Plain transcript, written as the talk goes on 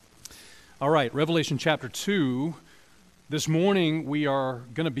All right, Revelation chapter 2. This morning we are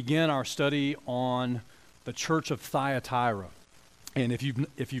going to begin our study on the church of Thyatira. And if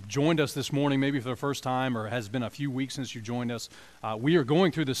you've joined us this morning, maybe for the first time, or it has been a few weeks since you joined us, we are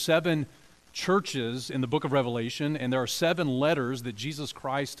going through the 7 churches in the book of Revelation, and there are 7 letters that Jesus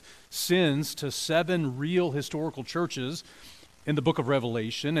Christ sends to 7 real historical churches in the book of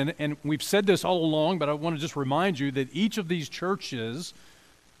Revelation. And we've said this all along, but I want to just remind you that each of these churches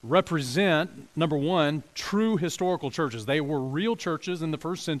represent, number one, true historical churches. They were real churches in the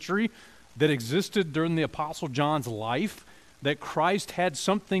first century that existed during the Apostle John's life, that Christ had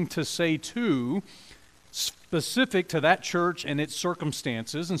something to say to, specific to that church and its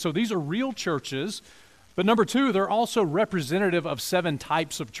circumstances. And so these are real churches. But number two, they're also representative of 7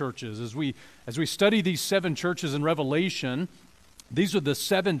 types of churches. As we study these 7 churches in Revelation, these are the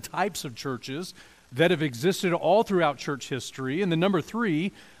 7 types of churches that have existed all throughout church history. And then number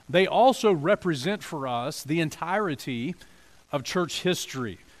 3, they also represent for us the entirety of church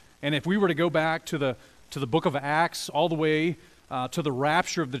history. And if we were to go back to the book of Acts all the way to the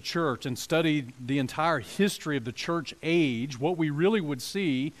rapture of the church and study the entire history of the church age, what we really would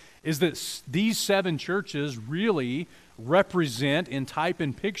see is that these 7 churches really represent in type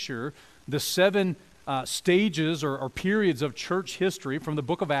and picture the 7 stages or periods of church history from the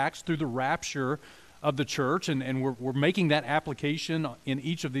book of Acts through the rapture of the church, and we're making that application in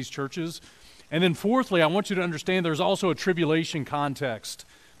each of these churches. And then fourthly, I want you to understand there's also a tribulation context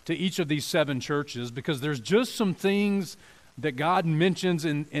to each of these 7 churches, because there's just some things that God mentions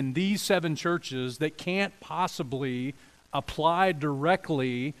in these 7 churches that can't possibly apply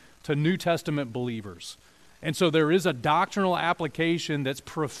directly to New Testament believers. And so there is a doctrinal application that's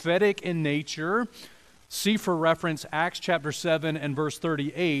prophetic in nature. See for reference Acts chapter 7 and verse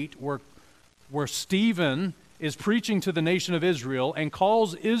 38, where Stephen is preaching to the nation of Israel and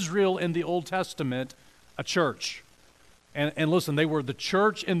calls Israel in the Old Testament a church. And listen, they were the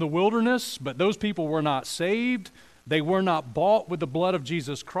church in the wilderness, but those people were not saved. They were not bought with the blood of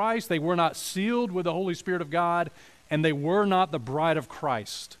Jesus Christ. They were not sealed with the Holy Spirit of God, and they were not the bride of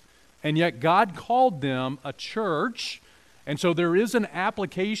Christ. And yet God called them a church, and so there is an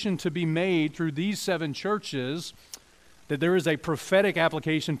application to be made through these 7 churches, that there is a prophetic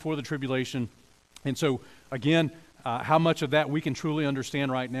application for the tribulation. And so, again, how much of that we can truly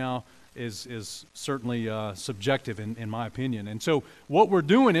understand right now is certainly subjective in my opinion. And so what we're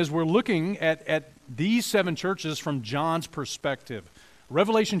doing is we're looking at these 7 churches from John's perspective.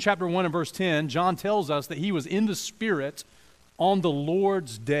 Revelation chapter 1 and verse 10, John tells us that he was in the Spirit on the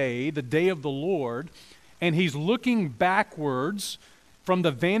Lord's day, the day of the Lord, and he's looking backwards from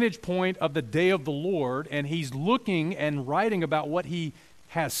the vantage point of the day of the Lord, and he's looking and writing about what he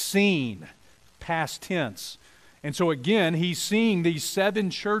has seen, past tense. And so again, he's seeing these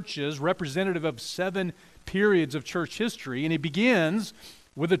 7 churches representative of 7 periods of church history, and he begins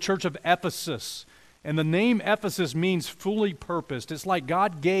with the church of Ephesus. And the name Ephesus means fully purposed. It's like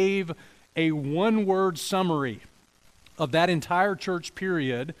God gave a one-word summary of that entire church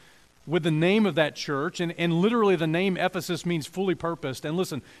period with the name of that church, and literally the name Ephesus means fully purposed. And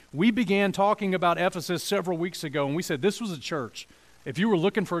listen, we began talking about Ephesus several weeks ago, and we said this was a church. If you were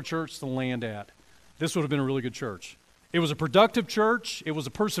looking for a church to land at, this would have been a really good church. It was a productive church. It was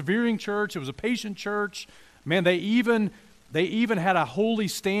a persevering church. It was a patient church. Man, they even had a holy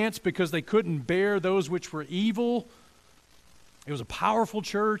stance because they couldn't bear those which were evil. It was a powerful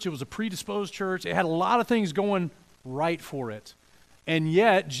church. It was a predisposed church. It had a lot of things going right for it. And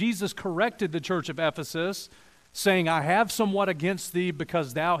yet, Jesus corrected the church of Ephesus, saying, I have somewhat against thee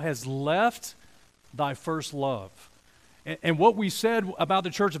because thou hast left thy first love. And what we said about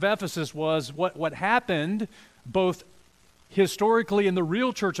the church of Ephesus was what happened both historically in the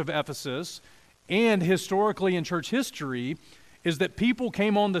real church of Ephesus and historically in church history is that people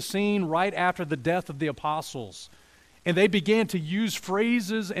came on the scene right after the death of the apostles. And they began to use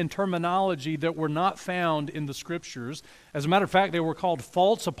phrases and terminology that were not found in the Scriptures. As a matter of fact, they were called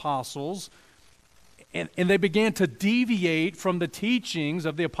false apostles. And they began to deviate from the teachings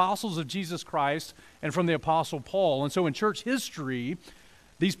of the apostles of Jesus Christ and from the Apostle Paul. And so in church history,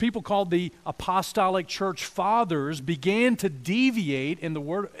 these people called the apostolic church fathers began to deviate in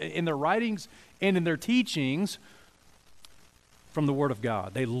their writings and in their teachings from the Word of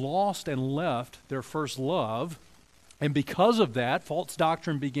God. They lost and left their first love, and because of that, false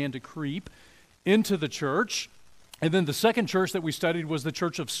doctrine began to creep into the church. And then the second church that we studied was the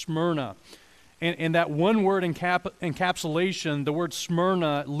church of Smyrna. And that one word encapsulation, the word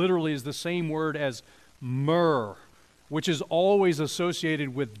Smyrna literally is the same word as myrrh, which is always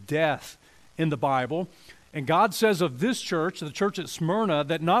associated with death in the Bible. And God says of this church, the church at Smyrna,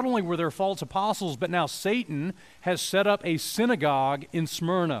 that not only were there false apostles, but now Satan has set up a synagogue in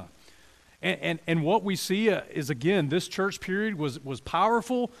Smyrna. And what we see is, again, this church period was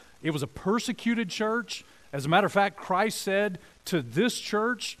powerful. It was a persecuted church. As a matter of fact, Christ said to this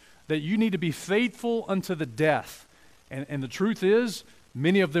church that you need to be faithful unto the death. And the truth is,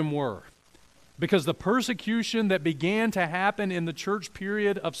 many of them were. Because the persecution that began to happen in the church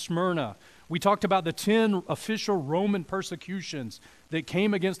period of Smyrna, we talked about the 10 official Roman persecutions that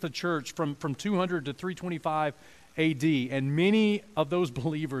came against the church from 200 to 325 AD. And many of those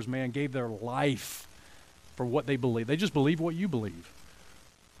believers, man, gave their life for what they believed. They just believed what you believe.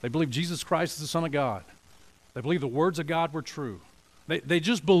 They believed Jesus Christ is the Son of God. They believed the words of God were true. They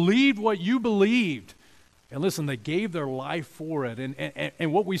just believed what you believed. And listen, they gave their life for it.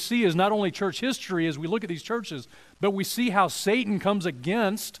 And what we see is not only church history as we look at these churches, but we see how Satan comes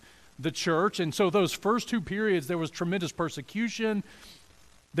against the church. And so those first two periods, there was tremendous persecution,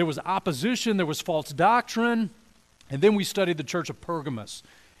 there was opposition, there was false doctrine, and then we studied the church of Pergamos.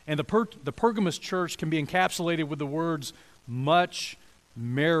 And the Pergamos church can be encapsulated with the words much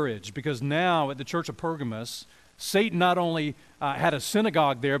marriage, because now at the church of Pergamos, Satan not only had a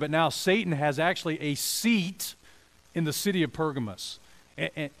synagogue there, but now Satan has actually a seat in the city of Pergamos.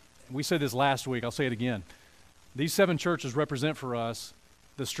 And we said this last week, I'll say it again. These 7 churches represent for us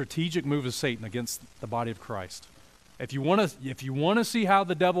the strategic move of Satan against the body of Christ. If you want to see how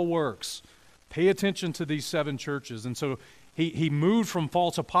the devil works, pay attention to these 7 churches. And so he moved from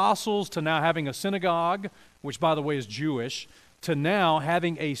false apostles to now having a synagogue, which by the way is Jewish, to now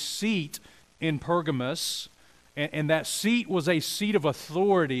having a seat in Pergamos. And that seat was a seat of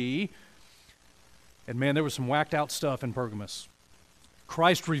authority. And man, there was some whacked out stuff in Pergamos.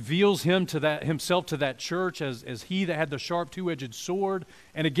 Christ reveals himself to that church as he that had the sharp two-edged sword.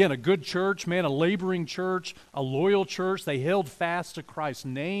 And again, a good church, man, a laboring church, a loyal church. They held fast to Christ's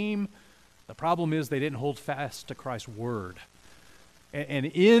name. The problem is they didn't hold fast to Christ's word. And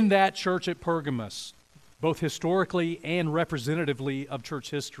in that church at Pergamos, both historically and representatively of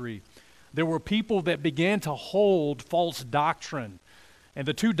church history, there were people that began to hold false doctrine. And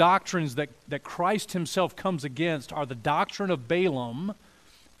the two doctrines that Christ himself comes against are the doctrine of Balaam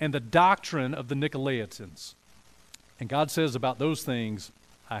and the doctrine of the Nicolaitans. And God says about those things,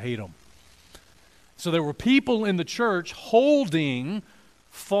 I hate them. So there were people in the church holding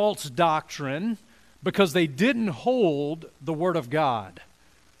false doctrine because they didn't hold the Word of God.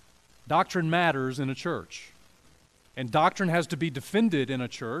 Doctrine matters in a church. And doctrine has to be defended in a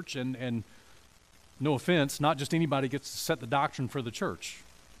church, and no offense, not just anybody gets to set the doctrine for the church.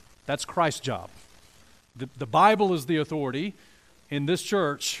 That's Christ's job. The Bible is the authority in this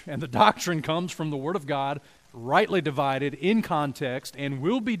church, and the doctrine comes from the Word of God, rightly divided, in context, and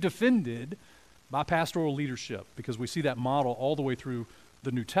will be defended by pastoral leadership, because we see that model all the way through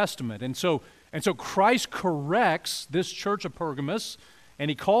the New Testament. And so Christ corrects this church of Pergamos,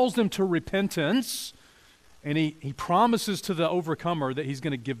 and he calls them to repentance. And he promises to the overcomer that he's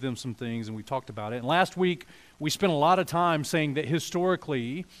going to give them some things, and we talked about it. And last week, we spent a lot of time saying that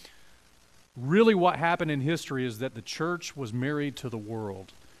historically, really what happened in history is that the church was married to the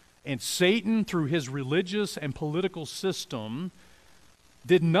world. And Satan, through his religious and political system,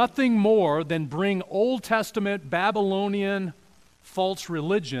 did nothing more than bring Old Testament Babylonian false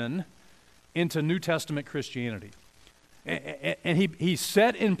religion into New Testament Christianity. And he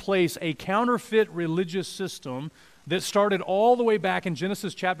set in place a counterfeit religious system that started all the way back in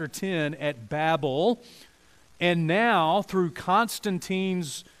Genesis chapter 10 at Babel, and now through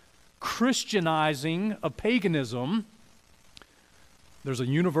Constantine's Christianizing of paganism, there's a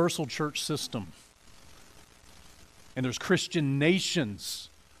universal church system. And there's Christian nations,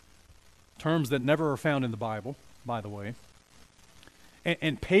 terms that never are found in the Bible, by the way.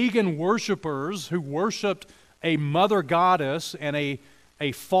 And pagan worshipers who worshiped a mother goddess and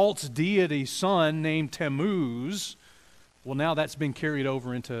a false deity son named Tammuz, well, now that's been carried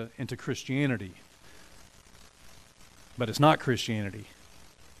over into Christianity. But it's not Christianity.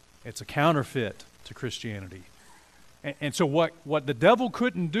 It's a counterfeit to Christianity. And so what the devil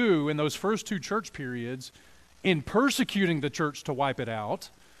couldn't do in those first 2 church periods, in persecuting the church to wipe it out,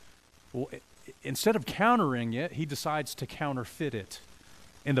 well, instead of countering it, he decides to counterfeit it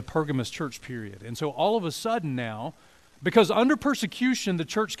in the Pergamos church period. And so all of a sudden now, because under persecution, the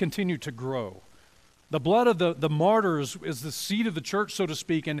church continued to grow. The blood of the martyrs is the seed of the church, so to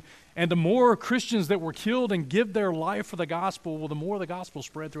speak, and the more Christians that were killed and give their life for the gospel, well, the more the gospel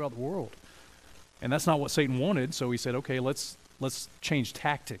spread throughout the world. And that's not what Satan wanted, so he said, okay, let's change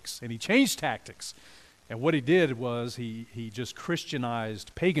tactics. And he changed tactics. And what he did was he just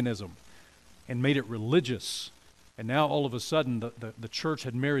Christianized paganism. and made it religious. And now all of a sudden the church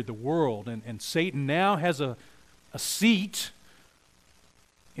had married the world, and Satan now has a seat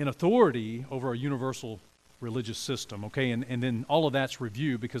in authority over a universal religious system, okay? And then all of that's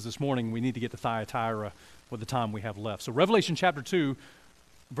review, because this morning we need to get to Thyatira with the time we have left. So Revelation chapter 2,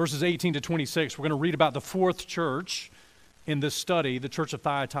 verses 18 to 26, we're going to read about the fourth church in this study, the church of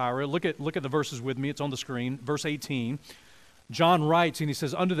Thyatira. Look at the verses with me. It's on the screen. Verse 18. John writes, and he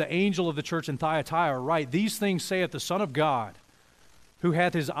says, "Unto the angel of the church in Thyatira write, These things saith the Son of God, who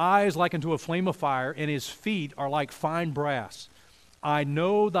hath his eyes like unto a flame of fire, and his feet are like fine brass. I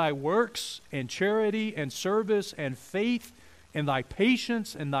know thy works, and charity, and service, and faith, and thy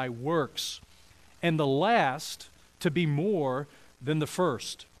patience, and thy works, and the last to be more than the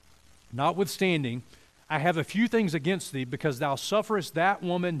first. Notwithstanding, I have a few things against thee, because thou sufferest that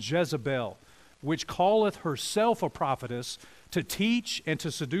woman Jezebel, which calleth herself a prophetess, to teach and to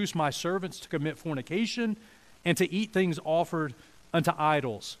seduce my servants to commit fornication, and to eat things offered unto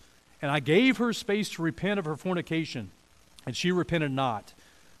idols. And I gave her space to repent of her fornication, and she repented not.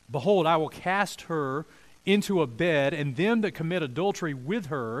 Behold, I will cast her into a bed, and them that commit adultery with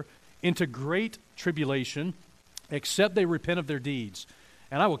her into great tribulation, except they repent of their deeds.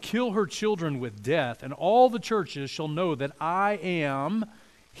 And I will kill her children with death, and all the churches shall know that I am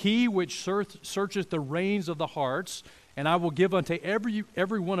he which searcheth the reins of the hearts, and I will give unto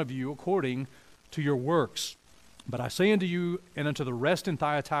every one of you according to your works. But I say unto you and unto the rest in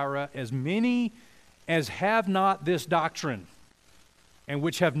Thyatira, as many as have not this doctrine, and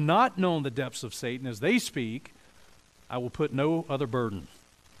which have not known the depths of Satan as they speak, I will put no other burden."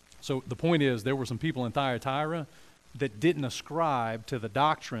 So the point is, there were some people in Thyatira that didn't ascribe to the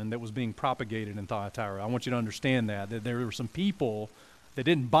doctrine that was being propagated in Thyatira. I want you to understand that there were some people that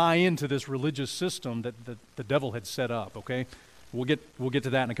didn't buy into this religious system that the devil had set up, okay? We'll get to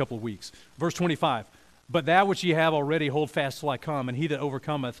that in a couple of weeks. Verse 25, "But that which ye have already hold fast till I come, and he that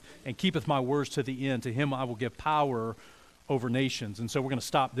overcometh and keepeth my words to the end, to him I will give power over nations." And so we're going to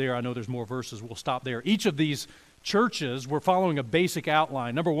stop there. I know there's more verses. We'll stop there. Each of these churches, we're following a basic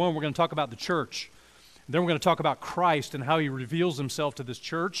outline. Number one, we're going to talk about the church. Then we're going to talk about Christ and how he reveals himself to this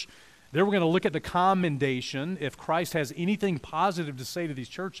church. Then we're going to look at the commendation. If Christ has anything positive to say to these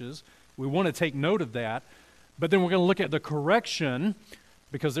churches, we want to take note of that. But then we're going to look at the correction,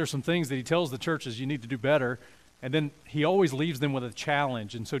 because there's some things that he tells the churches you need to do better. And then he always leaves them with a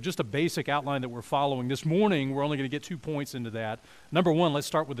challenge. And so just a basic outline that we're following. This morning, we're only going to get 2 points into that. Number one, let's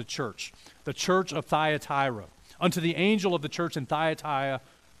start with the church of Thyatira. "Unto the angel of the church in Thyatira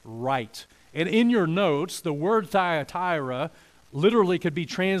write." And in your notes, the word Thyatira literally could be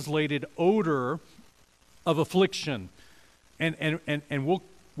translated odor of affliction. And we'll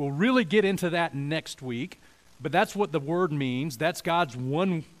really get into that next week. But that's what the word means. That's God's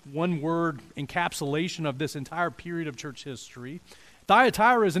one word encapsulation of this entire period of church history.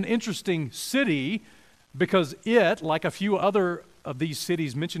 Thyatira is an interesting city because it, like a few other of these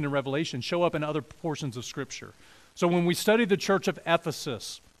cities mentioned in Revelation, show up in other portions of Scripture. So when we studied the church of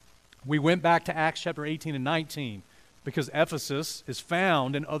Ephesus, we went back to Acts chapter 18 and 19 because Ephesus is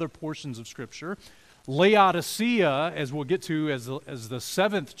found in other portions of Scripture. Laodicea, as we'll get to as the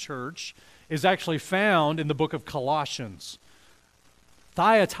seventh church, is actually found in the book of Colossians.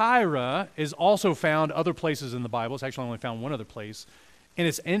 Thyatira is also found other places in the Bible. It's actually only found one other place, and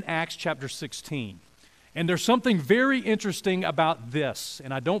it's in Acts chapter 16. And there's something very interesting about this,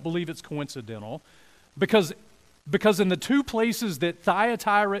 and I don't believe it's coincidental, because in the two places that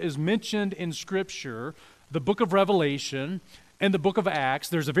Thyatira is mentioned in Scripture, the book of Revelation and the book of Acts,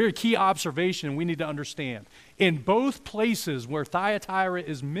 there's a very key observation we need to understand. In both places where Thyatira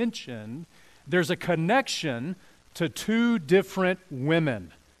is mentioned, there's a connection to two different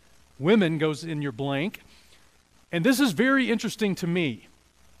women. Women goes in your blank. And this is very interesting to me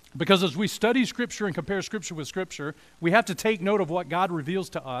because as we study Scripture and compare Scripture with Scripture, we have to take note of what God reveals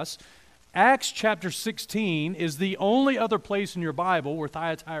to us. Acts chapter 16 is the only other place in your Bible where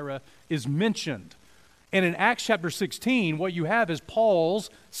Thyatira is mentioned. And in Acts chapter 16, what you have is Paul's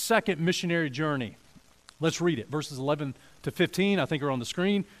second missionary journey. Let's read it. Verses 11 to 15, I think are on the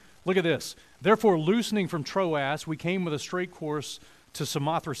screen. Look at this. "Therefore, loosening from Troas, we came with a straight course to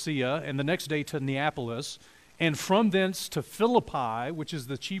Samothracia, and the next day to Neapolis, and from thence to Philippi, which is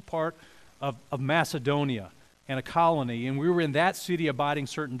the chief part of Macedonia, and a colony. And we were in that city abiding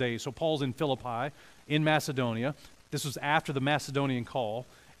certain days." So Paul's in Philippi, in Macedonia. This was after the Macedonian call.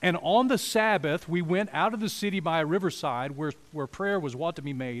 "And on the Sabbath, we went out of the city by a riverside where prayer was wont to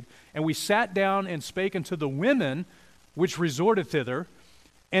be made. And we sat down and spake unto the women which resorted thither.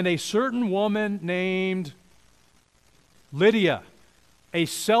 And a certain woman named Lydia, a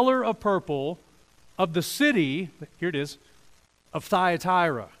seller of purple of the city, here it is, of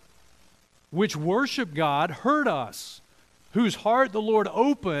Thyatira, which worship God, heard us, whose heart the Lord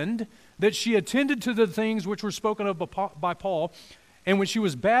opened, that she attended to the things which were spoken of by Paul. And when she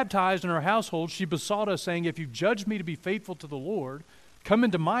was baptized in her household, she besought us, saying, if you judge me to be faithful to the Lord, come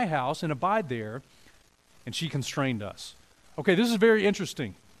into my house and abide there. And she constrained us. Okay, this is very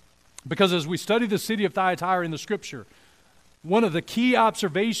interesting, because as we study the city of Thyatira in the Scripture, one of the key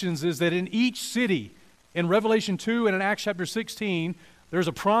observations is that in each city, in Revelation 2 and in Acts chapter 16, there's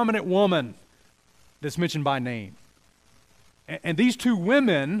a prominent woman that's mentioned by name. And these two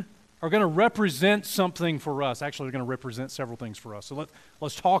women are going to represent something for us. Actually, they're going to represent several things for us. So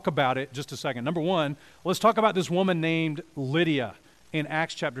let's talk about it just a second. Number one, let's talk about this woman named Lydia in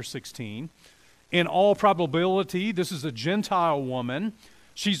Acts chapter 16. In all probability, this is a Gentile woman.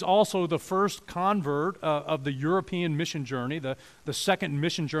 She's also the first convert of the European mission journey, the second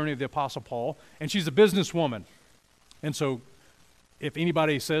mission journey of the Apostle Paul, and she's a businesswoman. And so if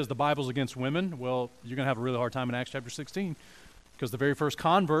anybody says the Bible's against women, well, you're going to have a really hard time in Acts chapter 16, because the very first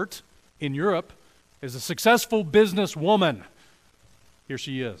convert in Europe is a successful businesswoman. Here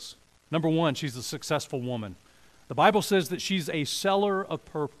she is. Number one, she's a successful woman. The Bible says that she's a seller of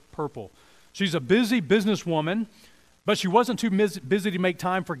purple. She's a busy businesswoman, but she wasn't too busy to make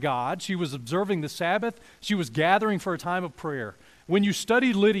time for God. She was observing the Sabbath. She was gathering for a time of prayer. When you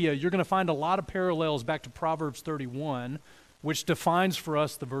study Lydia, you're going to find a lot of parallels back to Proverbs 31, which defines for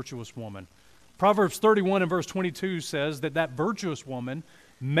us the virtuous woman. Proverbs 31 and verse 22 says that virtuous woman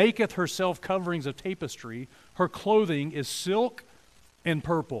maketh herself coverings of tapestry. Her clothing is silk and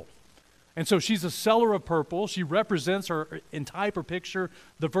purple. And so she's a seller of purple. She represents her, in type or picture,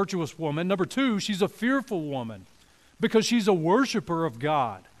 the virtuous woman. Number two, she's a fearful woman because she's a worshiper of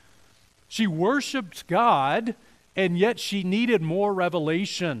God. She worshiped God, and yet she needed more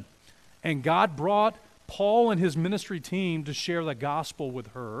revelation. And God brought Paul and his ministry team to share the gospel with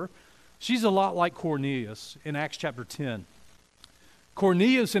her. She's a lot like Cornelius in Acts chapter 10.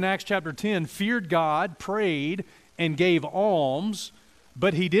 Cornelius in Acts chapter 10 feared God, prayed, and gave alms,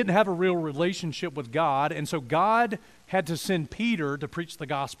 but he didn't have a real relationship with God, and so God had to send Peter to preach the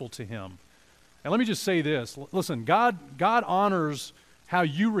gospel to him. And let me just say this. Listen, God honors how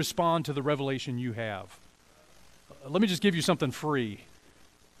you respond to the revelation you have. Let me just give you something free.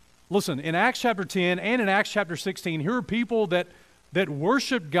 Listen, in Acts chapter 10 and in Acts chapter 16, here are people that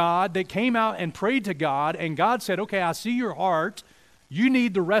worshiped God, that came out and prayed to God, and God said, okay, I see your heart. You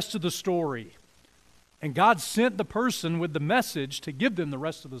need the rest of the story. And God sent the person with the message to give them the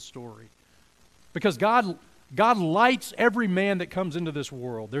rest of the story. Because God lights every man that comes into this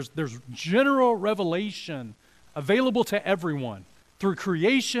world. There's general revelation available to everyone through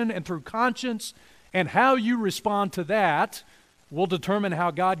creation and through conscience, and how you respond to that will determine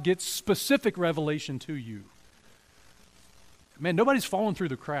how God gets specific revelation to you. Man, nobody's falling through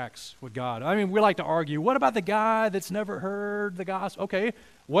the cracks with God. I mean, we like to argue, what about the guy that's never heard the gospel? Okay,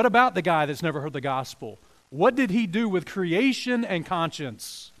 what about the guy that's never heard the gospel? What did he do with creation and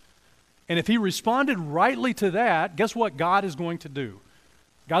conscience? And if he responded rightly to that, guess what God is going to do?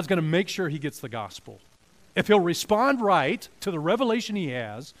 God's going to make sure he gets the gospel. If he'll respond right to the revelation he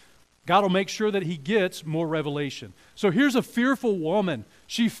has, God will make sure that he gets more revelation. So here's a fearful woman.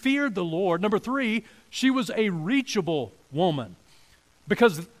 She feared the Lord. Number three, she was a reachable woman,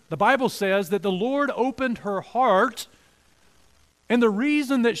 because the Bible says that the Lord opened her heart, and the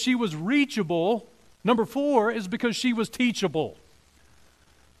reason that she was reachable, number four, is because she was teachable.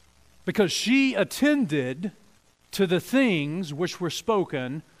 Because she attended to the things which were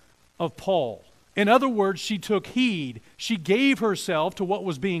spoken of Paul. In other words, she took heed. She gave herself to what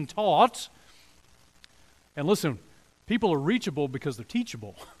was being taught. And listen, people are reachable because they're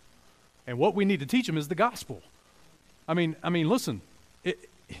teachable. And what we need to teach them is the gospel. I mean, listen.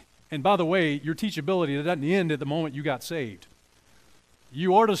 And by the way, your teachability doesn't end at the moment you got saved.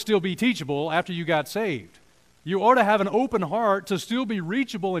 You ought to still be teachable after you got saved. You ought to have an open heart to still be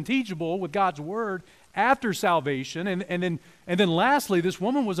reachable and teachable with God's word after salvation. And then lastly, this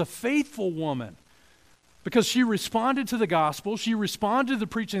woman was a faithful woman because she responded to the gospel. She responded to the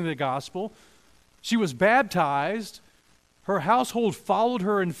preaching of the gospel. She was baptized. Her household followed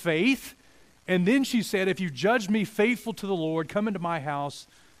her in faith. And then she said, if you judge me faithful to the Lord, come into my house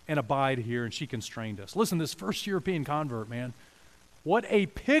and abide here. And she constrained us. Listen, this first European convert, man, what a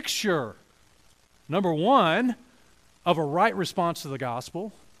picture, number one, of a right response to the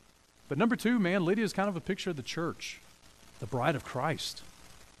gospel. But number two, man, Lydia is kind of a picture of the church, the bride of Christ,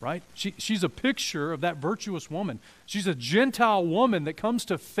 right? She's a picture of that virtuous woman. She's a Gentile woman that comes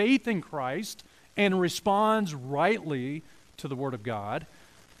to faith in Christ and responds rightly to the Word of God.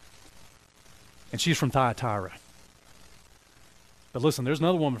 And she's from Thyatira. But listen, there's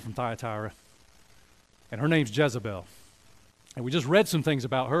another woman from Thyatira, and her name's Jezebel. And we just read some things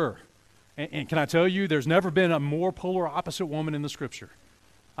about her. And can I tell you, there's never been a more polar opposite woman in the Scripture.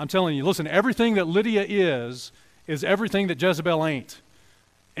 I'm telling you, listen, everything that Lydia is everything that Jezebel ain't.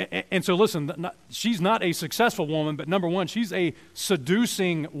 And so listen, she's not a successful woman, but number one, she's a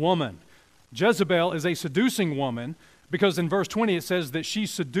seducing woman. Jezebel is a seducing woman because in verse 20 it says that she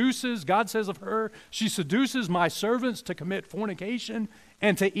seduces, God says of her, she seduces my servants to commit fornication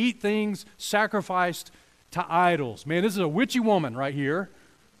and to eat things sacrificed to idols. Man, this is a witchy woman right here.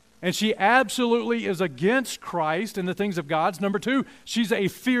 And she absolutely is against Christ and the things of God's. Number two, she's a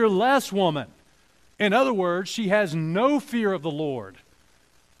fearless woman. In other words, she has no fear of the Lord.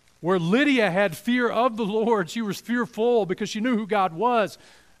 Where Lydia had fear of the Lord, she was fearful because she knew who God was.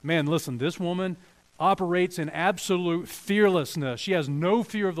 Man, listen, this woman operates in absolute fearlessness. She has no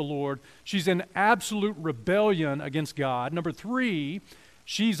fear of the Lord. She's in absolute rebellion against God. Number three,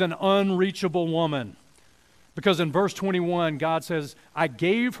 she's an unreachable woman. Because in verse 21, God says, I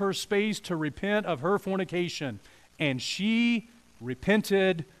gave her space to repent of her fornication, and she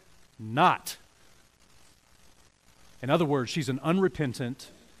repented not. In other words, she's an unrepentant,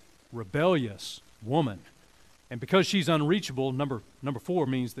 rebellious woman. And because she's unreachable, number four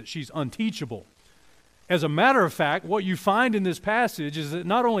means that she's unteachable. As a matter of fact, what you find in this passage is that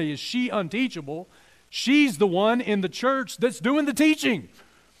not only is she unteachable, she's the one in the church that's doing the teaching.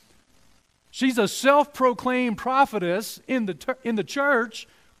 She's a self-proclaimed prophetess in the church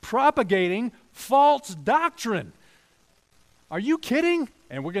propagating false doctrine. Are you kidding?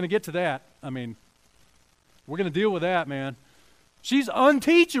 And we're going to get to that. I mean, we're going to deal with that, man. She's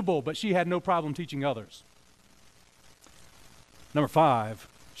unteachable, but she had no problem teaching others. Number five,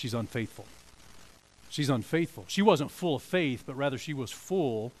 she's unfaithful. She's unfaithful. She wasn't full of faith, but rather she was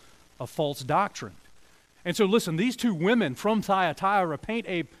full of false doctrine. And so listen, these two women from Thyatira paint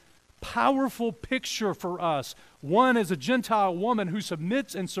a powerful picture for us. One is a Gentile woman who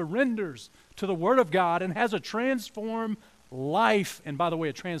submits and surrenders to the Word of God and has a transformed life, and by the way,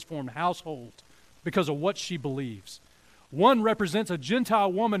 a transformed household because of what she believes. One represents a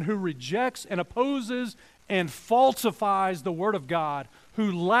Gentile woman who rejects and opposes and falsifies the Word of God,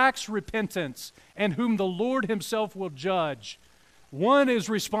 who lacks repentance, and whom the Lord Himself will judge. One is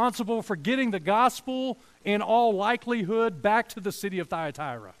responsible for getting the gospel, in all likelihood, back to the city of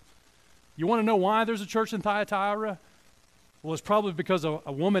Thyatira. You want to know why there's a church in Thyatira? Well, it's probably because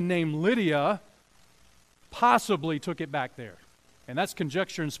a woman named Lydia possibly took it back there. And that's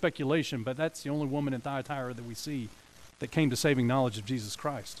conjecture and speculation, but that's the only woman in Thyatira that we see that came to saving knowledge of Jesus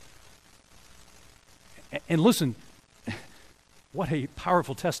Christ. And listen, what a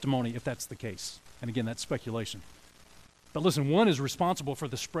powerful testimony if that's the case. And again, that's speculation. But listen, one is responsible for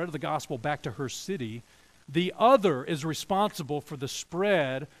the spread of the gospel back to her city. The other is responsible for the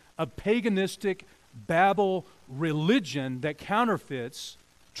spread of paganistic Babel religion that counterfeits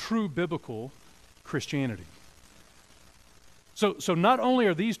true biblical Christianity. So not only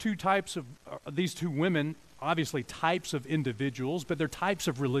are these two women obviously types of individuals, but they're types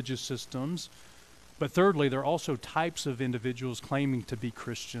of religious systems. But thirdly, they're also types of individuals claiming to be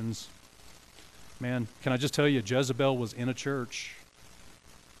Christians. Man, can I just tell you, Jezebel was in a church.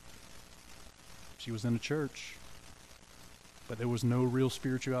 She was in a church. But there was no real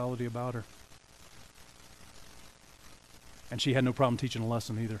spirituality about her. And she had no problem teaching a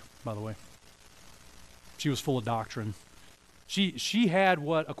lesson either, by the way. She was full of doctrine. She had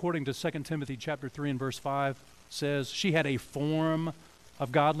what, according to 2 Timothy chapter 3 and verse 5 says, she had a form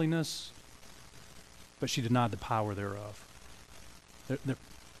of godliness, but she denied the power thereof.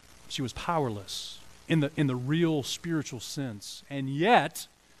 She was powerless in the real spiritual sense. And yet,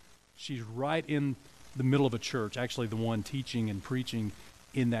 she's right in the middle of a church, actually the one teaching and preaching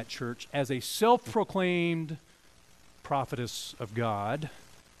in that church as a self-proclaimed prophetess of God.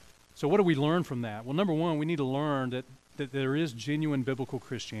 So what do we learn from that? Well, number one, we need to learn that there is genuine biblical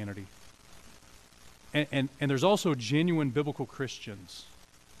Christianity. And there's also genuine biblical Christians.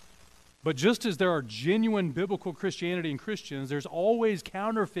 But just as there are genuine biblical Christianity and Christians, there's always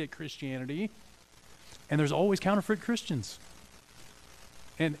counterfeit Christianity, and there's always counterfeit Christians.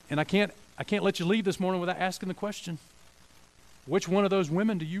 And I can't let you leave this morning without asking the question, which one of those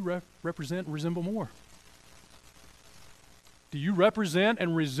women do you represent and resemble more? Do you represent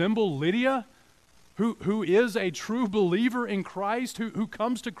and resemble Lydia, who is a true believer in Christ, who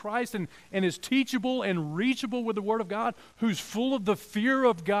comes to Christ and is teachable and reachable with the Word of God, who's full of the fear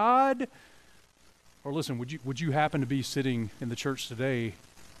of God? Or listen, would you happen to be sitting in the church today,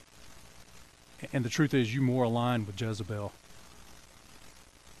 and the truth is you more aligned with Jezebel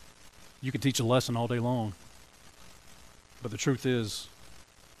You could teach a lesson all day long. But the truth is,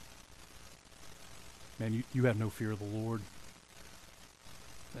 man, you have no fear of the Lord.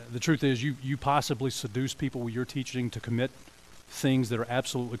 The truth is, you possibly seduce people with your teaching to commit things that are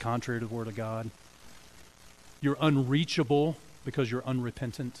absolutely contrary to the Word of God. You're unreachable because you're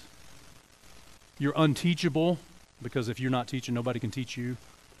unrepentant. You're unteachable because if you're not teaching, nobody can teach you.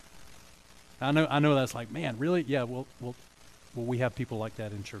 I know that's like, man, really? Yeah, well, we have people like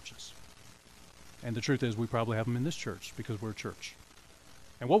that in churches. And the truth is, we probably have them in this church because we're a church.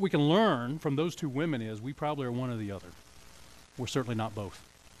 And what we can learn from those two women is we probably are one or the other. We're certainly not both.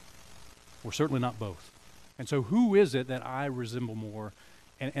 We're certainly not both. And so who is it that I resemble more?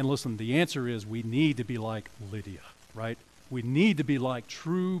 And listen, the answer is we need to be like Lydia, right? We need to be like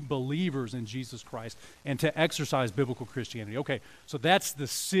true believers in Jesus Christ and to exercise biblical Christianity. Okay, so that's the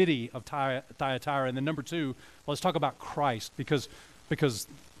city of Thyatira. And then number two, let's talk about Christ because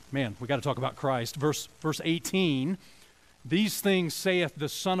man, we got to talk about Christ. Verse 18, these things saith the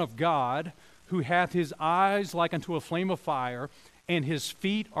Son of God, who hath his eyes like unto a flame of fire, and his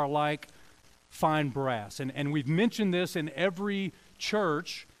feet are like fine brass. And we've mentioned this in every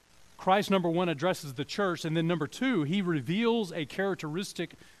church. Christ, number one, addresses the church, and then number two, he reveals a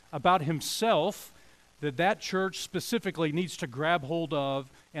characteristic about himself that church specifically needs to grab hold of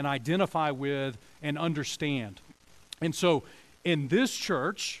and identify with and understand. And so in this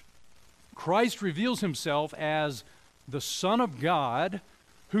church, Christ reveals himself as the Son of God,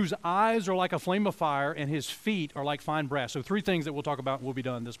 whose eyes are like a flame of fire and his feet are like fine brass. So three things that we'll talk about and we'll be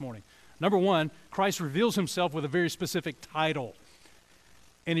done this morning. Number one, Christ reveals himself with a very specific title.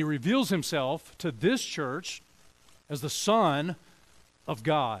 And he reveals himself to this church as the Son of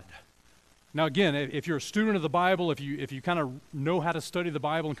God. Now again, if you're a student of the Bible, if you kind of know how to study the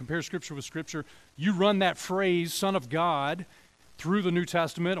Bible and compare Scripture with Scripture, you run that phrase, Son of God, through the New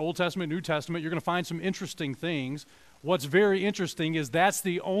Testament, Old Testament, New Testament, you're going to find some interesting things. What's very interesting is that's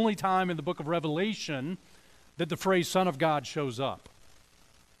the only time in the book of Revelation that the phrase Son of God shows up.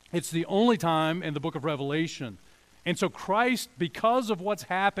 It's the only time in the book of Revelation. And so Christ, because of what's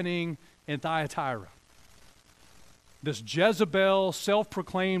happening in Thyatira, this Jezebel,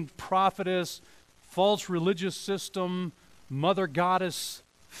 self-proclaimed prophetess, false religious system, mother goddess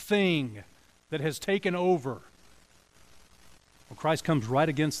thing that has taken over, well, Christ comes right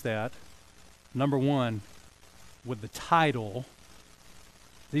against that, number one, with the title,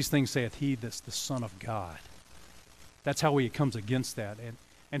 these things saith he that's the Son of God. That's how he comes against that.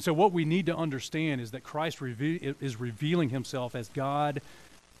 And so what we need to understand is that Christ is revealing himself as God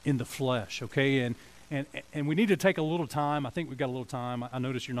in the flesh, okay? And we need to take a little time. I think we've got a little time. I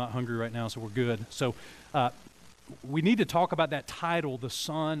notice you're not hungry right now, so we're good. So we need to talk about that title, the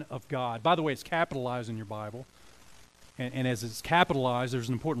Son of God. By the way, it's capitalized in your Bible. And as it's capitalized, there's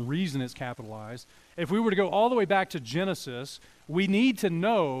an important reason it's capitalized. If we were to go all the way back to Genesis, we need to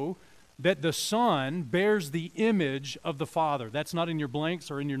know that the Son bears the image of the Father. That's not in your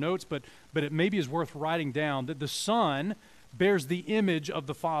blanks or in your notes, but it maybe is worth writing down, that the Son bears the image of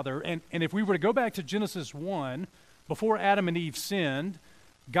the Father. And if we were to go back to Genesis 1, before Adam and Eve sinned,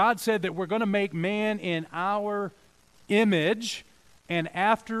 God said that we're going to make man in our image and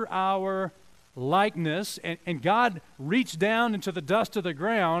after our likeness. And God reached down into the dust of the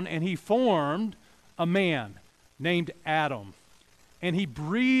ground and he formed a man named Adam. And he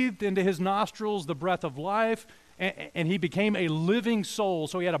breathed into his nostrils the breath of life, and he became a living soul.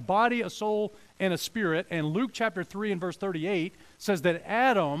 So he had a body, a soul, and a spirit. And Luke chapter 3 and verse 38 says that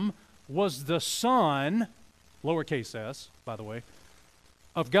Adam was the son, lowercase s, by the way,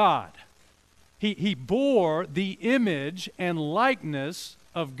 of God. He bore the image and likeness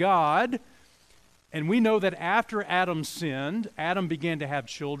of God. And we know that after Adam sinned, Adam began to have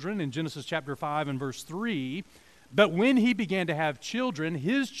children in Genesis chapter 5 and verse 3. But when he began to have children,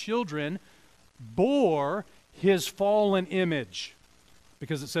 his children bore his fallen image.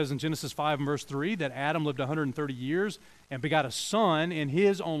 Because it says in Genesis 5 and verse 3 that Adam lived 130 years and begot a son in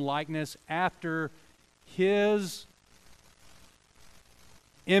his own likeness after his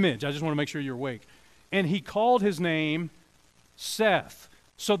image. I just want to make sure you're awake. And he called his name Seth.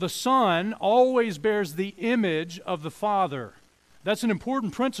 So the Son always bears the image of the Father. That's an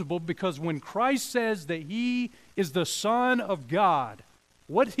important principle because when Christ says that he is the Son of God,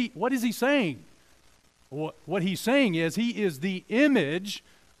 what is he saying? What he's saying is he is the image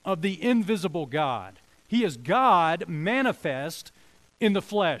of the invisible God. He is God manifest in the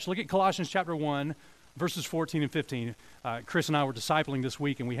flesh. Look at Colossians chapter 1, verses 14 and 15. Chris and I were discipling this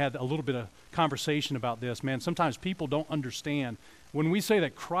week, and we had a little bit of conversation about this. Man, sometimes people don't understand. When we say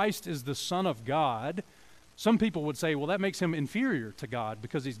that Christ is the Son of God, Some people would say, well, that makes him inferior to God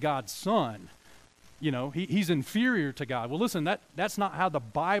because he's God's son. You know, he's inferior to God. Well, listen, that's not how the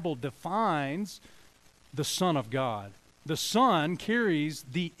Bible defines the Son of God. The Son carries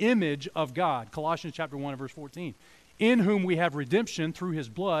the image of God. Colossians chapter 1 and verse 14. In whom we have redemption through his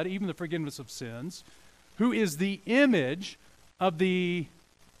blood, even the forgiveness of sins, who is the image of the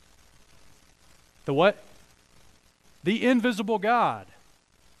what? The invisible God.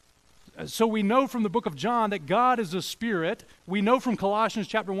 So we know from the book of John that God is a spirit. We know from Colossians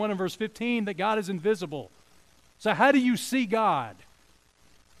chapter 1 and verse 15 that God is invisible. So how do you see God?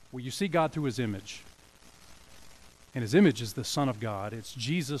 Well, you see God through his image. And his image is the Son of God. It's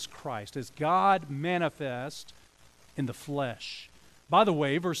Jesus Christ. It's God manifest in the flesh. By the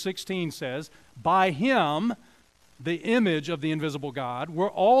way, verse 16 says, by him, the image of the invisible God, were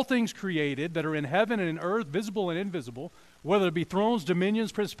all things created that are in heaven and in earth, visible and invisible, whether it be thrones,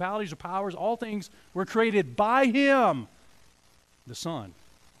 dominions, principalities, or powers, all things were created by him, the Son.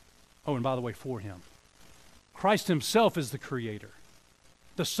 Oh, and by the way, for him. Christ himself is the creator.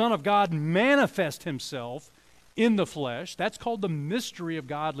 The Son of God manifests himself in the flesh. That's called the mystery of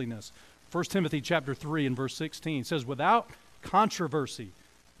godliness. 1 Timothy chapter 3 and verse 16 says, without controversy,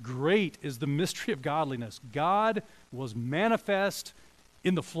 great is the mystery of godliness. God was manifest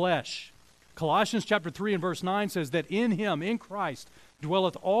in the flesh. Colossians chapter 3 and verse 9 says that in him, in Christ,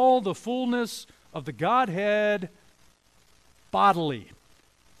 dwelleth all the fullness of the Godhead bodily.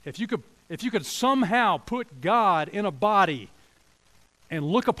 If you could somehow put God in a body and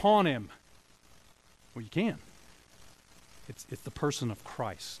look upon him, well, you can. It's the person of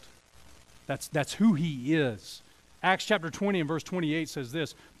Christ. That's who he is. Acts chapter 20 and verse 28 says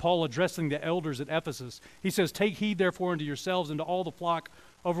this, Paul addressing the elders at Ephesus. He says, take heed therefore unto yourselves and to all the flock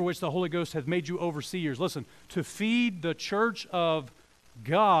over which the Holy Ghost hath made you overseers. Listen, to feed the church of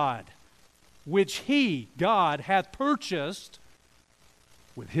God, which he, God, hath purchased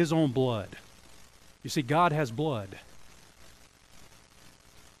with his own blood. You see, God has blood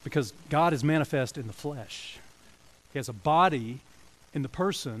because God is manifest in the flesh. He has a body in the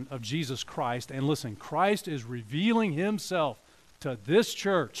person of Jesus Christ. And listen, Christ is revealing himself to this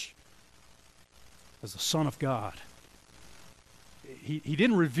church as the Son of God. He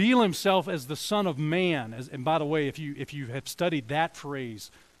didn't reveal himself as the Son of Man. And by the way, if you have studied that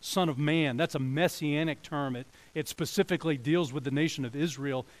phrase, Son of Man, that's a messianic term. It specifically deals with the nation of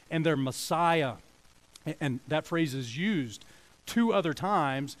Israel and their Messiah. And that phrase is used 2 other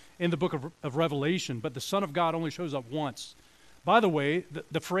times in the book of Revelation, but the Son of God only shows up once. By the way,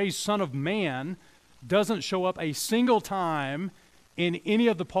 the phrase Son of Man doesn't show up a single time in any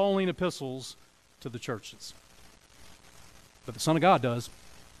of the Pauline epistles to the churches. But the Son of God does.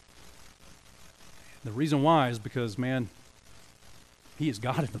 The reason why is because, man, he is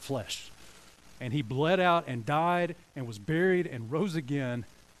God in the flesh. And he bled out and died and was buried and rose again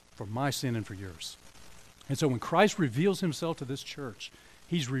for my sin and for yours. And so when Christ reveals himself to this church,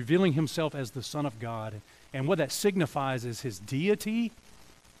 he's revealing himself as the Son of God. And what that signifies is his deity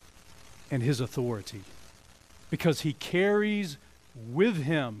and his authority. Because he carries with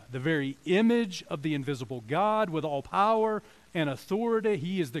him the very image of the invisible God with all power and authority.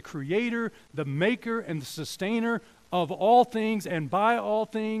 He is the creator, the maker, and the sustainer of all things and by all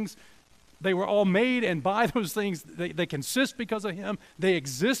things. They were all made, and by those things, they consist because of him. They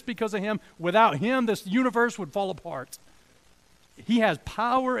exist because of him. Without him, this universe would fall apart. He has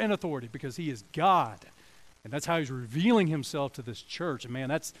power and authority because he is God. And that's how he's revealing himself to this church. And man,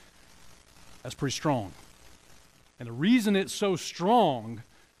 that's pretty strong. And the reason it's so strong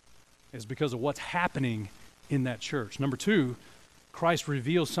is because of what's happening in that church. Number 2, Christ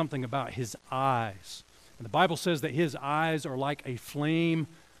reveals something about his eyes. And the Bible says that his eyes are like a flame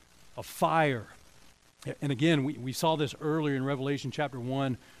of fire. And again, we saw this earlier in Revelation chapter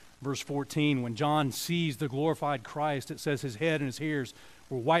 1, verse 14. When John sees the glorified Christ, it says his head and his hairs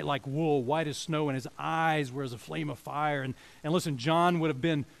were white like wool, white as snow, and his eyes were as a flame of fire. And listen, John would have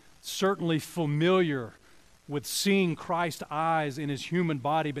been certainly familiar with seeing Christ's eyes in his human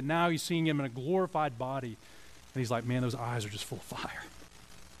body, but now he's seeing him in a glorified body. And he's like, man, those eyes are just full of fire.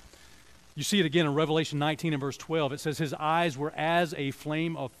 You see it again in Revelation 19 and verse 12. It says his eyes were as a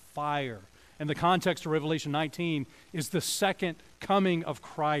flame of fire. And the context of Revelation 19 is the second coming of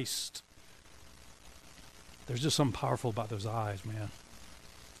Christ. There's just something powerful about those eyes, man.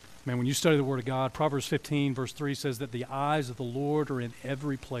 Man, when you study the Word of God, Proverbs 15 verse 3 says that the eyes of the Lord are in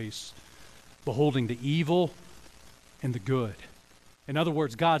every place, beholding the evil and the good. In other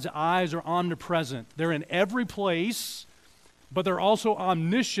words, God's eyes are omnipresent. They're in every place, but they're also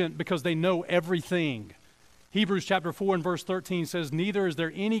omniscient because they know everything. Hebrews chapter 4 and verse 13 says, neither is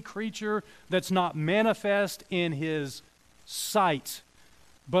there any creature that's not manifest in his sight,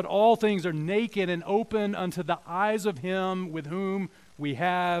 but all things are naked and open unto the eyes of him with whom we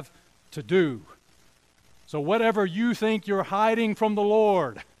have to do. So whatever you think you're hiding from the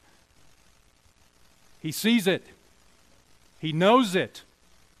Lord, he sees it. He knows it.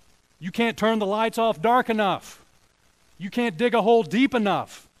 You can't turn the lights off dark enough. You can't dig a hole deep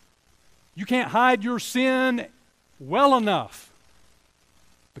enough. You can't hide your sin well enough,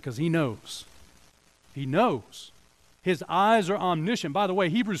 because he knows. He knows. His eyes are omniscient. By the way,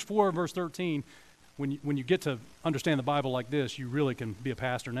 Hebrews 4 verse 13, when you get to understand the Bible like this, you really can be a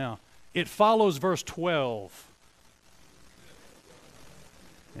pastor now. It follows verse 12.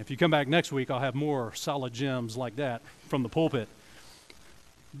 And if you come back next week, I'll have more solid gems like that from the pulpit.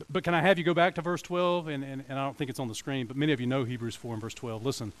 But can I have you go back to verse 12? And I don't think it's on the screen, but many of you know Hebrews 4 and verse 12.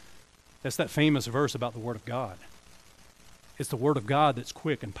 Listen, that's that famous verse about the Word of God. It's the Word of God that's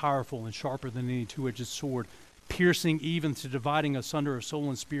quick and powerful and sharper than any two-edged sword, piercing even to dividing asunder of soul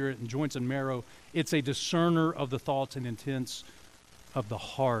and spirit and joints and marrow. It's a discerner of the thoughts and intents of the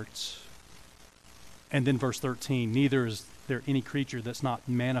heart. And then verse 13, neither is there any creature that's not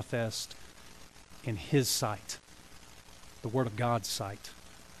manifest in his sight, the Word of God's sight.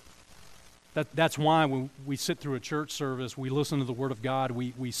 That's why when we sit through a church service, we listen to the Word of God,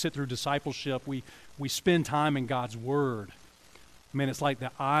 we sit through discipleship, we spend time in God's Word. I mean, it's like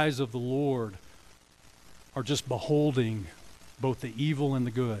the eyes of the Lord are just beholding both the evil and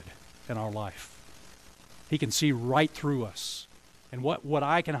the good in our life. He can see right through us. And what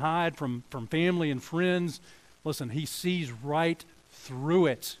I can hide from family and friends, listen, he sees right through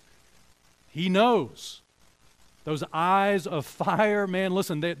it. He knows. Those eyes of fire, man,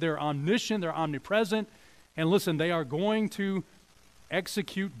 listen, they're omniscient, they're omnipresent, and listen, they are going to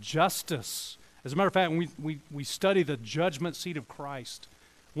execute justice. As a matter of fact, when we study the judgment seat of Christ,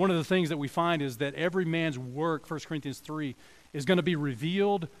 one of the things that we find is that every man's work, 1 Corinthians 3, is going to be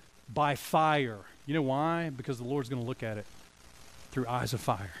revealed by fire. You know why? Because the Lord's going to look at it through eyes of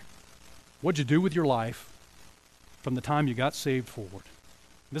fire. What'd you do with your life from the time you got saved forward?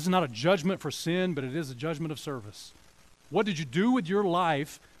 This is not a judgment for sin, but it is a judgment of service. What did you do with your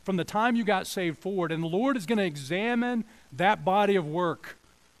life from the time you got saved forward? And the Lord is going to examine that body of work.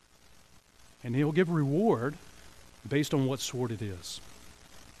 And he'll give a reward based on what sort it is.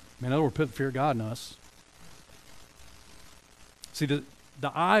 Man, that will put fear of God in us. See, the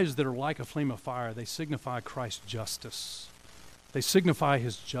eyes that are like a flame of fire, they signify Christ's justice. They signify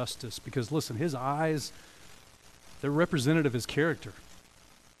his justice because, listen, his eyes, they're representative of his character.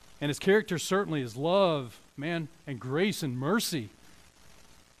 And his character certainly is love, man, and grace and mercy.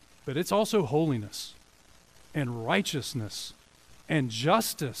 But it's also holiness and righteousness and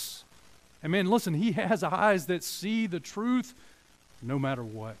justice. And man, listen, he has eyes that see the truth no matter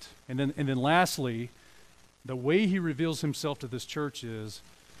what. And then lastly, the way he reveals himself to this church is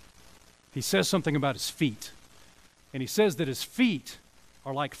he says something about his feet. And he says that his feet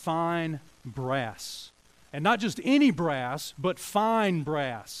are like fine brass. And not just any brass, but fine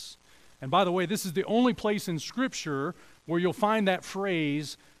brass. And by the way, this is the only place in Scripture where you'll find that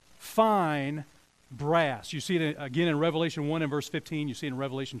phrase, fine brass. You see it again in Revelation 1 and verse 15. You see it in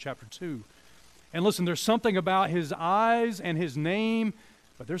Revelation chapter 2. And listen, there's something about his eyes and his name,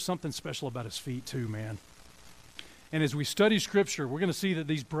 but there's something special about his feet too, man. And as we study Scripture, we're going to see that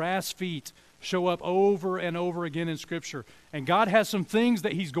these brass feet show up over and over again in Scripture. And God has some things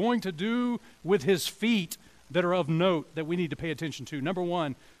that he's going to do with his feet that are of note that we need to pay attention to. Number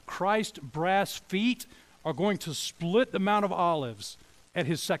one, Christ's brass feet are going to split the Mount of Olives at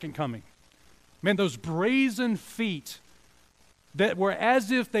his second coming. Man, those brazen feet that were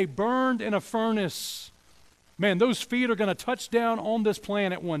as if they burned in a furnace, man, those feet are going to touch down on this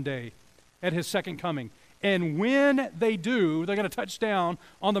planet one day at his second coming. And when they do, they're going to touch down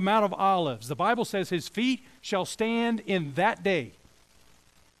on the Mount of Olives. The Bible says his feet shall stand in that day,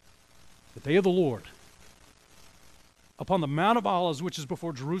 the day of the Lord, upon the Mount of Olives, which is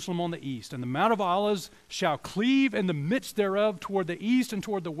before Jerusalem on the east. And the Mount of Olives shall cleave in the midst thereof toward the east and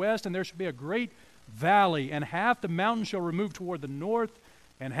toward the west, and there shall be a great valley, and half the mountain shall remove toward the north,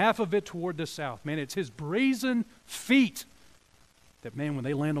 and half of it toward the south. Man, it's his brazen feet that, man, when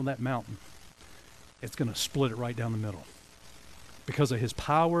they land on that mountain, it's going to split it right down the middle because of his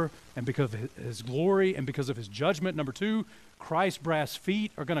power and because of his glory and because of his judgment. Number two, Christ's brass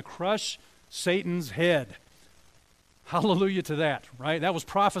feet are going to crush Satan's head. Hallelujah to that, right? That was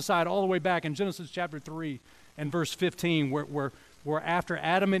prophesied all the way back in Genesis chapter 3 and verse 15 where after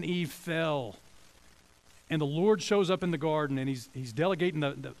Adam and Eve fell And the Lord shows up in the garden, and he's delegating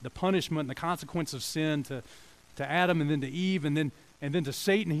the punishment and the consequence of sin to Adam and then to Eve and then to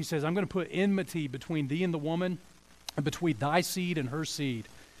Satan. He says, I'm going to put enmity between thee and the woman, and between thy seed and her seed.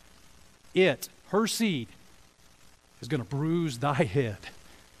 Her seed, is going to bruise thy head,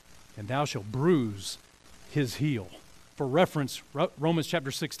 and thou shalt bruise his heel. For reference, Romans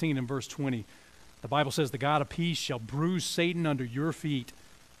chapter 16 and verse 20, the Bible says, the God of peace shall bruise Satan under your feet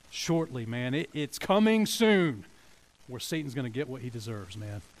shortly, man. It's coming soon where Satan's going to get what he deserves,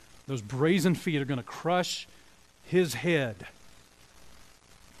 man. Those brazen feet are going to crush his head.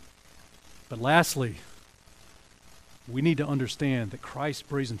 But lastly, we need to understand that Christ's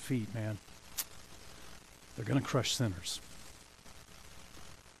brazen feet, man, they're going to crush sinners.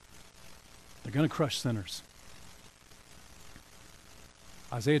 They're going to crush sinners.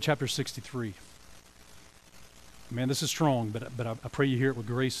 Isaiah chapter 63. Man, this is strong, but I pray you hear it with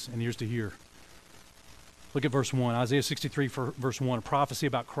grace and ears to hear. Look at verse 1. Isaiah 63, verse 1, a prophecy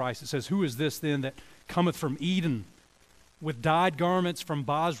about Christ. It says, who is this then that cometh from Eden with dyed garments from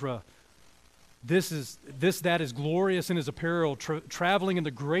Basra? That is glorious in his apparel, traveling in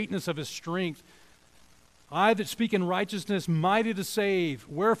the greatness of his strength. I that speak in righteousness, mighty to save.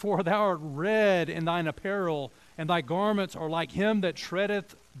 Wherefore thou art red in thine apparel, and thy garments are like him that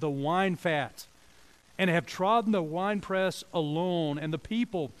treadeth the wine fat, and have trodden the winepress alone. And the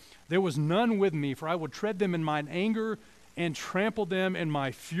people, there was none with me, for I would tread them in mine anger, and trample them in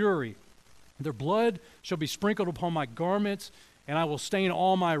my fury. Their blood shall be sprinkled upon my garments, and I will stain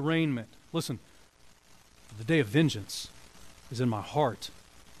all my raiment. Listen, for the day of vengeance is in my heart,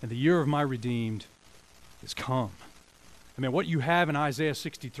 and the year of my redeemed is come. I mean, what you have in Isaiah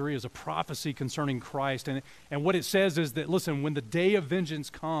 63 is a prophecy concerning Christ. And what it says is that, listen, when the day of vengeance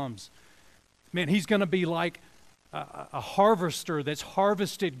comes, man, he's going to be like a harvester that's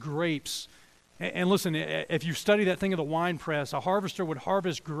harvested grapes. And listen, if you study that thing of the wine press, a harvester would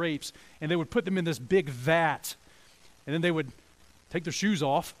harvest grapes, and they would put them in this big vat. And then they would take their shoes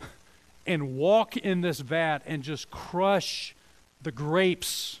off and walk in this vat and just crush the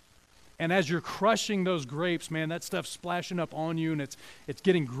grapes. And as you're crushing those grapes, man, that stuff's splashing up on you, and it's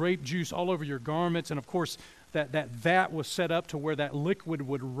getting grape juice all over your garments. And of course, that vat was set up to where that liquid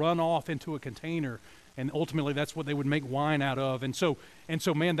would run off into a container, and ultimately that's what they would make wine out of. And so,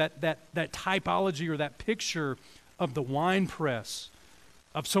 man, that typology or that picture of the wine press,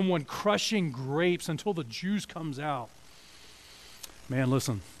 of someone crushing grapes until the juice comes out. Man,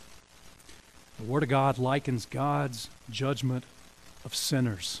 listen, the Word of God likens God's judgment of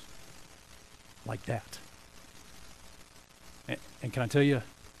sinners like that. And can I tell you,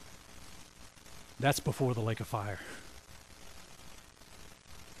 that's before the lake of fire.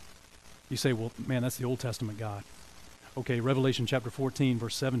 You say, well, man, that's the Old Testament God. Okay, Revelation chapter 14,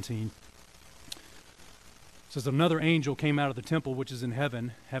 verse 17 says, another angel came out of the temple which is in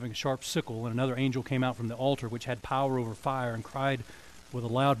heaven, having a sharp sickle, and another angel came out from the altar which had power over fire, and cried with a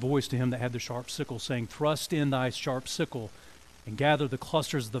loud voice to him that had the sharp sickle, saying, thrust in thy sharp sickle, and gather the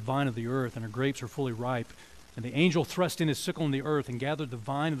clusters of the vine of the earth, and her grapes are fully ripe. And the angel thrust in his sickle in the earth, and gathered the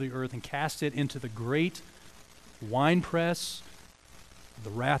vine of the earth, and cast it into the great winepress of the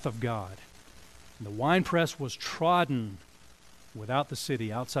wrath of God. And the winepress was trodden without the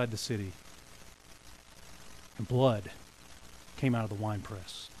city, outside the city, and blood came out of the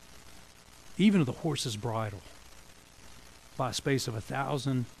winepress, even of the horse's bridle, by a space of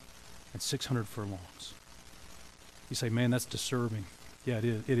 1,600 furlongs. You say, man, that's disturbing. Yeah, it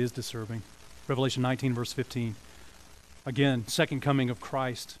is. It is disturbing. Revelation 19, verse 15. Again, second coming of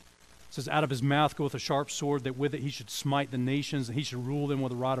Christ. It says, out of his mouth goeth a sharp sword, that with it he should smite the nations, and he should rule them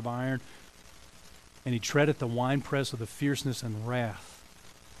with a rod of iron. And he treadeth the winepress of the fierceness and wrath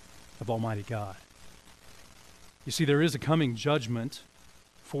of Almighty God. You see, there is a coming judgment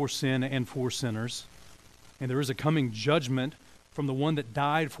for sin and for sinners. And there is a coming judgment from the one that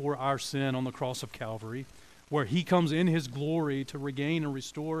died for our sin on the cross of Calvary, where he comes in his glory to regain and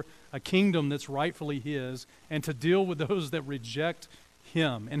restore a kingdom that's rightfully his, and to deal with those that reject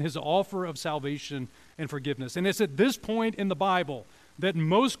him and his offer of salvation and forgiveness. And it's at this point in the Bible that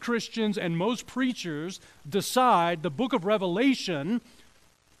most Christians and most preachers decide the book of Revelation,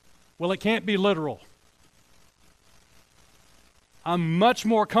 well, it can't be literal. I'm much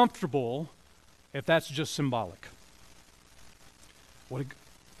more comfortable if that's just symbolic.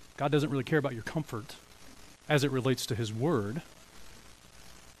 God doesn't really care about your comfort as it relates to his word.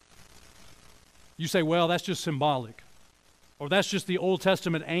 You say, well, that's just symbolic. Or that's just the Old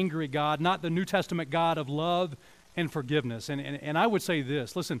Testament angry God, not the New Testament God of love and forgiveness. And I would say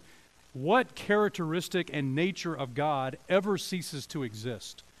this, listen, what characteristic and nature of God ever ceases to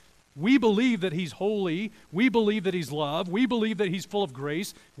exist? We believe that he's holy. We believe that he's love. We believe that he's full of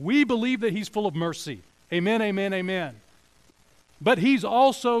grace. We believe that he's full of mercy. Amen, amen, amen. But he's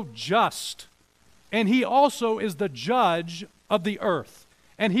also just. And he also is the judge of the earth.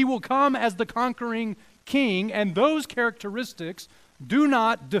 And he will come as the conquering king. And those characteristics do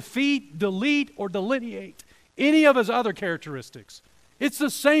not defeat, delete, or delineate any of his other characteristics. It's the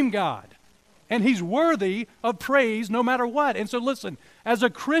same God. And he's worthy of praise no matter what. And so listen, as a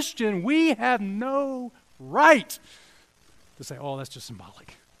Christian, we have no right to say, oh, that's just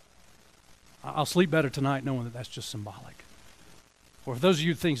symbolic. I'll sleep better tonight knowing that that's just symbolic. Or if those of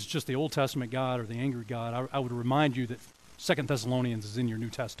you who think it's just the Old Testament God or the angry God, I would remind you that 2 Thessalonians is in your New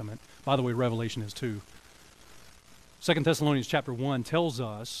Testament. By the way, Revelation is too. 2 Thessalonians chapter 1 tells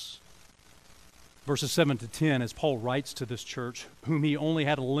us, verses 7 to 10, as Paul writes to this church, whom he only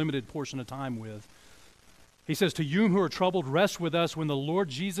had a limited portion of time with, he says, "To you who are troubled, rest with us when the Lord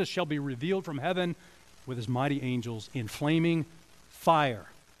Jesus shall be revealed from heaven with his mighty angels in flaming fire,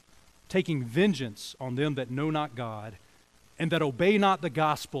 taking vengeance on them that know not God and that obey not the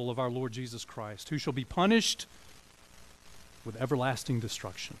gospel of our Lord Jesus Christ, who shall be punished with everlasting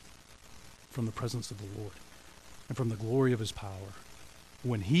destruction from the presence of the Lord and from the glory of his power,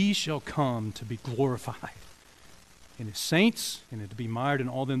 when he shall come to be glorified in his saints and to be mired in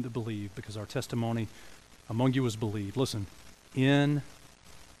all them that believe, because our testimony among you is believed." Listen, in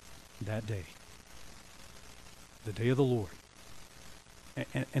that day, the day of the Lord.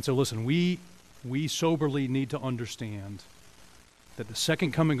 And so listen, we soberly need to understand that the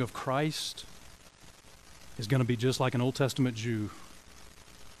second coming of Christ is going to be just like an Old Testament Jew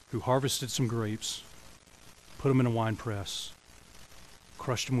who harvested some grapes, put them in a wine press,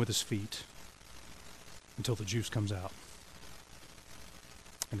 crushed them with his feet until the juice comes out.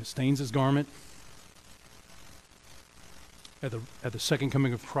 And it stains his garment. At the second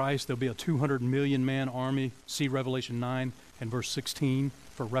coming of Christ, there'll be a 200 million man army, see Revelation 9 and verse 16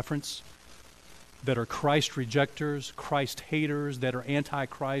 for reference, that are Christ rejectors, Christ haters, that are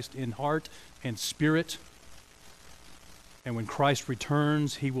anti-Christ in heart and spirit. And when Christ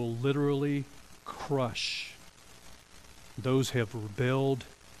returns, he will literally crush those who have rebelled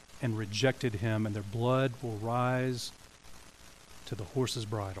and rejected him, and their blood will rise to the horse's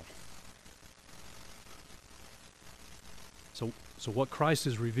bridle. So what Christ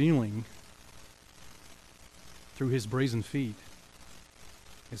is revealing through his brazen feet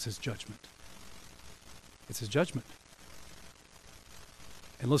is his judgment. It's his judgment.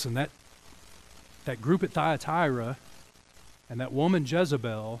 And listen, that group at Thyatira and that woman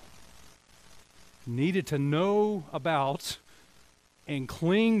Jezebel needed to know about and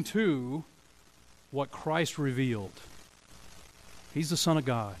cling to what Christ revealed. He's the Son of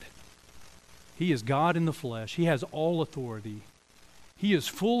God. He is God in the flesh. He has all authority. He is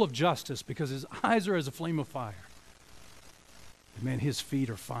full of justice because his eyes are as a flame of fire. And man, his feet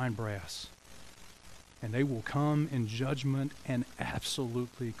are fine brass. And they will come in judgment and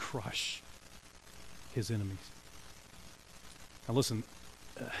absolutely crush his enemies. Now listen,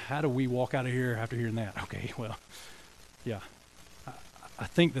 how do we walk out of here after hearing that? Okay, well, yeah. I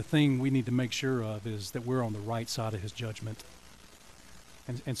think the thing we need to make sure of is that we're on the right side of his judgment.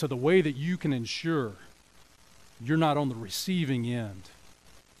 And so the way that you can ensure you're not on the receiving end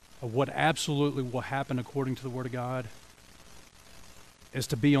of what absolutely will happen according to the Word of God is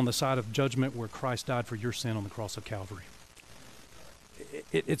to be on the side of judgment where Christ died for your sin on the cross of Calvary.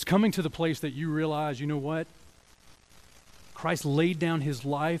 It's coming to the place that you realize, you know what? Christ laid down his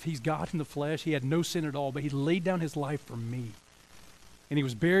life. He's God in the flesh. He had no sin at all, but he laid down his life for me. And he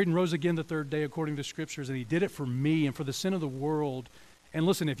was buried and rose again the third day according to Scriptures, and he did it for me and for the sin of the world. And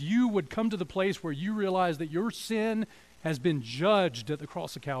listen, if you would come to the place where you realize that your sin has been judged at the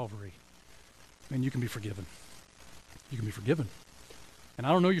cross of Calvary, man, you can be forgiven. You can be forgiven. And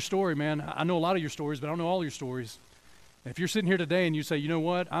I don't know your story, man. I know a lot of your stories, but I don't know all your stories. And if you're sitting here today and you say, you know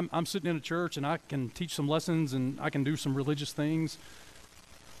what, I'm sitting in a church and I can teach some lessons and I can do some religious things,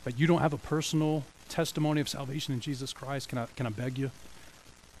 but you don't have a personal testimony of salvation in Jesus Christ, can I beg you?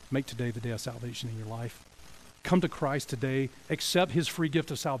 Make today the day of salvation in your life. Come to Christ today. Accept his free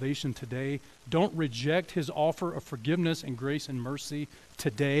gift of salvation today. Don't reject his offer of forgiveness and grace and mercy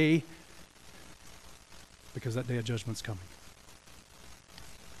today, because that day of judgment's coming.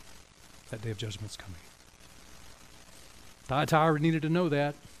 That day of judgment's coming. Thyatira needed to know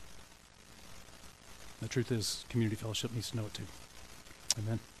that. The truth is, Community Fellowship needs to know it too.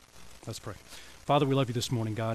 Amen. Let's pray. Father, we love you this morning, God.